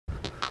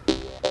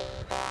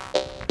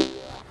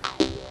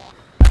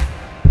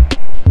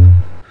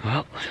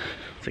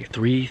It's like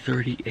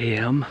 3:30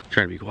 a.m.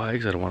 Trying to be quiet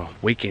because I don't want to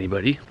wake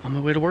anybody on my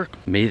way to work.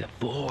 May the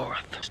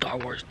 4th, Star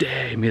Wars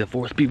Day. May the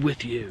 4th be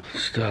with you.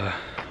 Just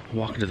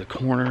walking to the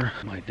corner.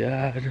 My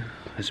dad,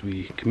 as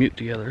we commute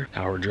together.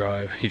 Hour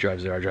drive. He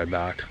drives there, I drive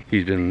back.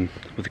 He's been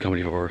with the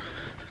company for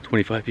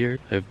 25 years.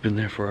 I've been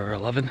there for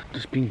 11.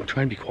 Just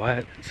trying to be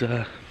quiet. It's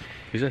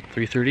is it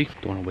 3:30?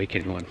 Don't want to wake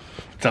anyone.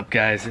 What's up,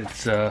 guys?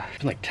 It's been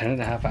like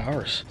 10.5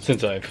 hours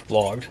since I've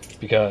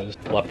vlogged because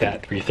I left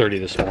at 3:30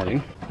 this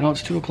morning. Now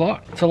it's 2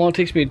 o'clock. That's how long it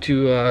takes me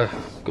to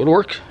go to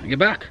work and get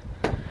back.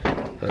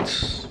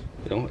 That's,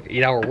 you know,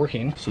 8-hour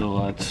working.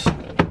 So that's,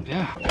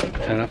 yeah,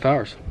 10.5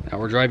 hours.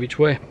 Hour drive each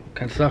way.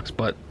 Kind of sucks,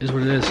 but is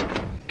what it is.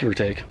 Give or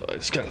take. I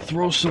just gotta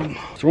throwing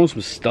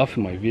some stuff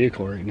in my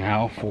vehicle right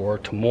now for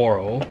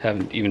tomorrow.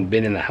 Haven't even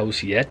been in the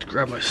house yet.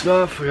 Grab my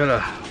stuff. I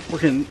gotta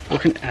working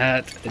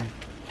at a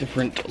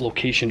different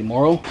location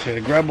tomorrow. So I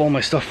gotta grab all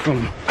my stuff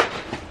from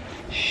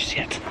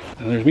shit.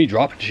 And there's me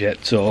dropping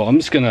shit. So I'm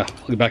just gonna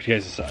get back to you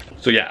guys in a sec.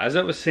 So yeah, as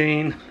I was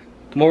saying,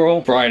 tomorrow,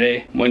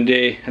 Friday,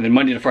 Monday, and then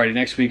Monday to Friday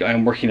next week, I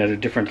am working at a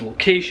different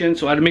location.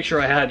 So I had to make sure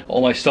I had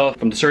all my stuff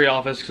from the Surrey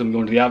office because I'm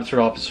going to the Abbotsford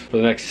office for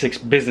the next 6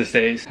 business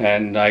days.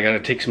 And I got to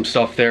take some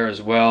stuff there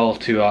as well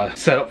to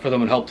set up for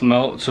them and help them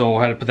out. So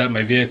I had to put that in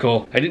my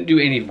vehicle. I didn't do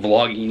any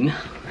vlogging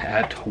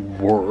at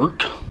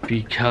work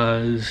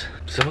because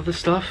some of the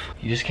stuff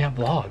you just can't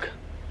vlog.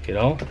 You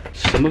know,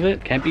 some of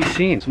it can't be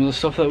seen. Some of the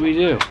stuff that we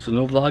do. So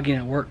no vlogging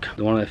at work.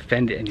 Don't want to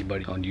offend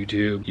anybody on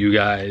YouTube. You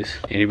guys,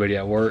 anybody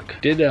at work.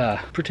 Did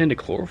pretend to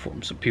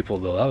chloroform some people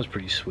though. That was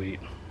pretty sweet.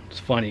 It's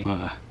funny.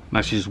 I'm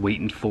actually just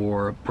waiting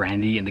for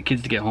Brandy and the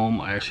kids to get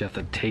home. I actually have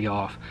to take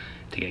off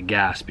to get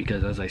gas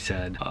because, as I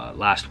said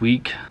last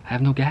week, I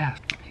have no gas.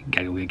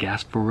 Gotta go get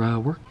gas for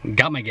work.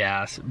 Got my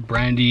gas.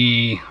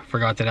 Brandy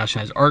forgot that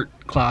Ashton has art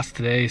class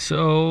today,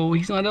 so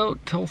he's not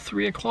out till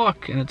 3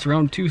 o'clock, and it's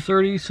around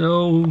 2:30.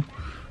 So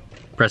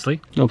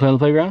Presley, you wanna play on the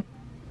playground?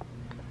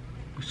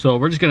 So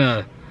we're just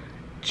gonna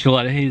chill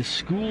at his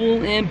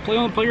school and play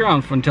on the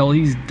playground until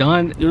he's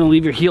done. You wanna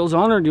leave your heels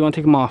on or do you wanna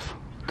take them off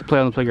to play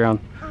on the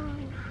playground?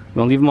 You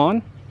wanna leave them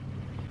on?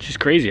 She's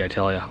crazy, I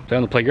tell ya. Play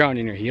on the playground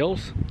in your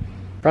heels?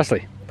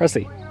 Presley,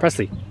 Presley,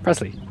 Presley,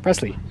 Presley,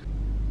 Presley.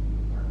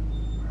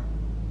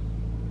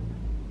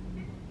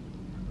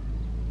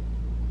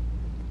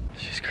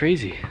 She's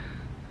crazy.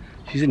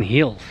 She's in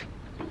heels.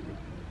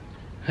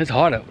 It's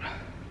hot out.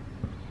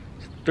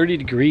 30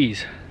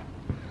 degrees,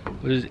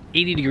 which is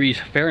 80 degrees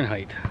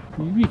Fahrenheit.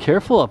 You be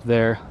careful up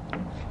there.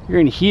 You're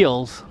in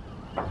heels.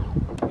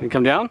 Can you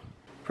come down?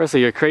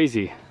 Presley, you're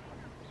crazy.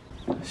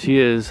 She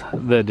is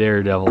the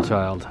daredevil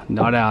child,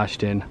 not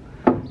Ashton.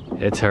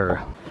 It's her.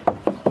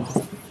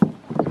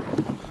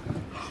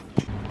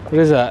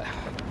 What is that?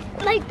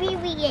 My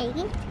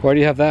BB-8. Why do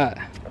you have that?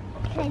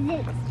 Because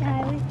it's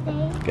Star Wars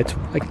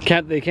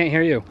Day. They can't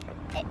hear you.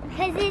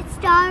 Because it's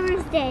Star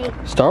Wars Day.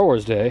 Star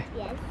Wars Day?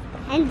 Yes.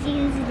 And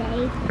Jeans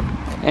Day.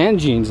 And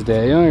Jeans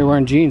Day. Oh, you're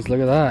wearing jeans. Look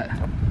at that.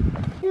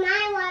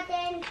 My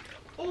water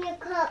in the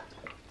cup.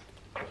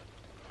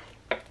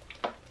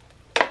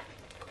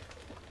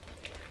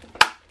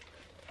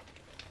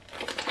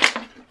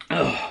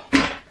 Oh.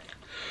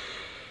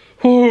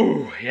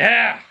 Ooh,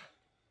 yeah.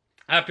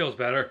 That feels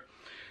better.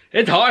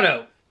 It's hot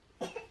out.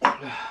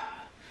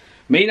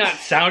 May not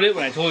sound it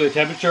when I told you the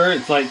temperature.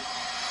 It's like,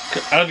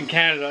 I live in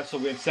Canada, so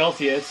we have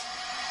Celsius.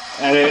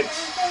 And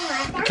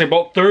it's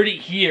about 30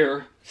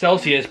 here,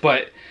 Celsius,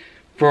 but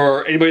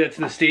for anybody that's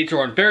in the States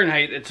or on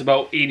Fahrenheit, it's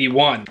about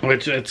 81.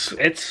 Which it's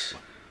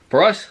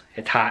for us,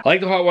 it's hot. I like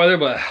the hot weather,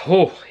 but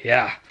oh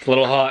yeah, it's a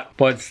little hot.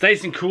 But it's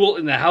nice and cool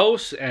in the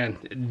house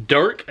and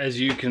dark, as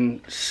you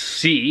can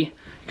see,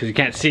 because you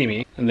can't see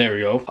me. And there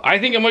we go. I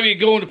think I might be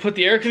going to put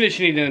the air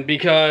conditioning in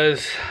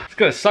because it's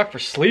gonna suck for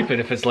sleeping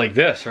if it's like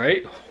this,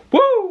 right?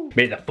 Woo!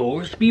 May the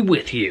force be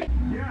with you.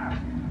 Yeah.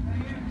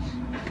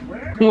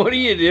 What are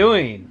you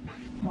doing?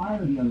 Hi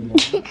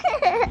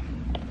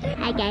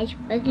guys,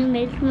 welcome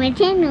back to my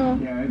channel.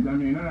 Yeah, I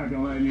mean, they're not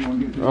gonna let anyone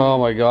get to Oh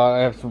my god, I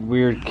have some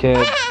weird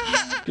kids.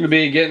 Gonna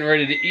be getting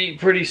ready to eat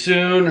pretty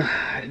soon.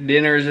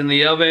 Dinner's in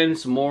the oven,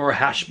 some more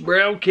hash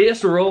brown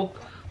casserole.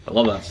 I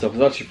love that stuff,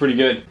 it's actually pretty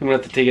good. I'm gonna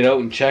have to take it out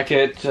and check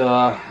it,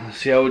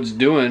 see how it's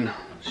doing.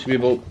 Should be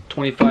about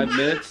 25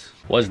 minutes.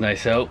 Was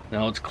nice out,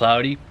 now it's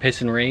cloudy,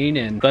 pissing rain,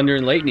 and thunder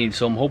and lightning,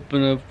 so I'm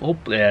hoping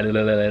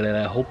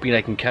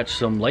I can catch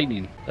some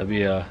lightning. That'd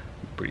be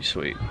pretty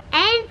sweet.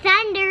 And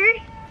thunder.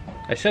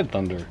 I said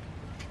thunder.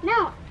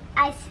 No,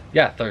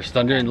 Yeah, there's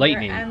thunder and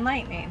lightning. And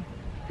lightning.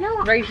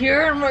 no. Right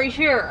here and right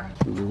here.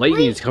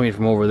 Lightning is coming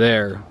from over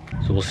there,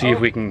 so we'll see if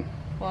we can.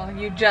 Well,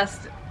 you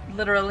just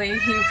literally,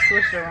 you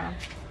switched around.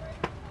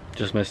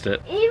 Just missed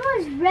it. It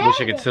was red.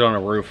 Wish I could sit on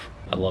a roof.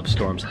 I love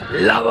storms.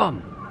 Love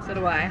them. So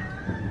do I.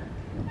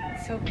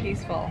 It's so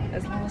peaceful,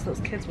 as long as those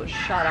kids would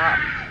shut up.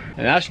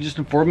 And Ashton just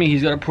informed me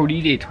he's got a pro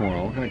D day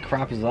tomorrow. What kind of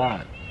crap is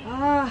that?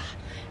 Ah,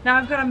 now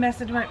I've got a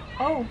message.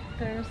 Oh,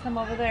 there's some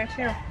over there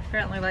too.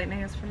 Apparently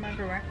lightning is from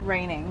everywhere.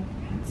 Raining.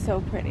 It's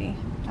so pretty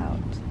out.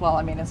 Well,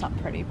 I mean, it's not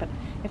pretty, but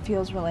it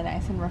feels really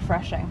nice and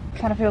refreshing.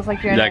 Kind of feels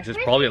like you're in Yeah, 'cause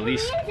it's probably at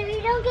least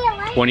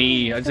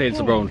 20, I'd say it's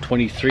around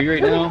 23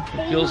 right now,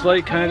 it feels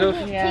like, kind of.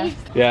 Yeah.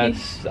 Yeah,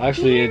 it's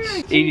actually,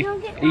 it's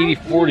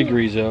 84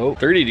 degrees out,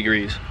 30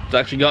 degrees. It's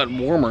actually gotten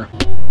warmer.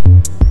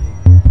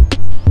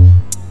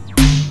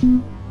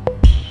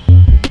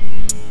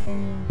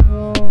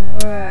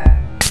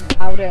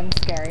 Out and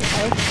scary,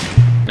 right?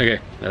 Okay,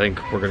 I think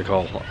we're gonna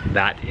call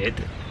that it.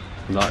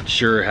 I'm not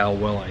sure how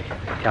well I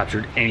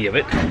captured any of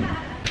it.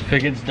 If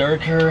it gets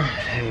darker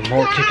and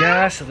more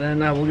kick-ass, then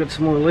we'll get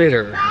some more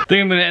later. I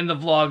think I'm gonna end the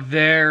vlog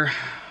there.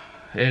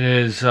 It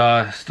is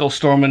still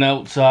storming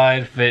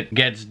outside. If it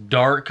gets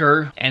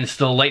darker and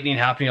still lightning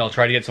happening, I'll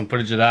try to get some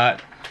footage of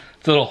that.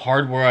 It's a little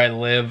hard where I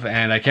live,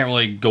 and I can't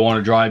really go on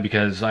a drive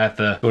because I have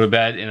to go to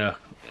bed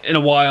in a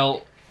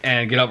while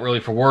and get up early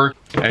for work.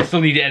 And I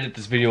still need to edit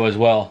this video as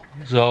well.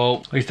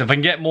 So at least if I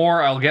can get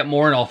more, I'll get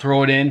more and I'll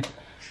throw it in.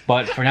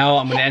 But for now,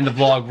 I'm gonna end the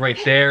vlog right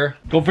there.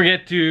 Don't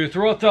forget to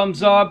throw a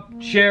thumbs up,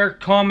 share,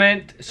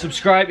 comment,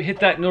 subscribe, hit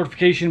that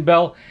notification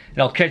bell,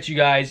 and I'll catch you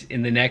guys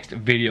in the next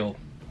video.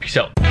 Peace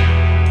out.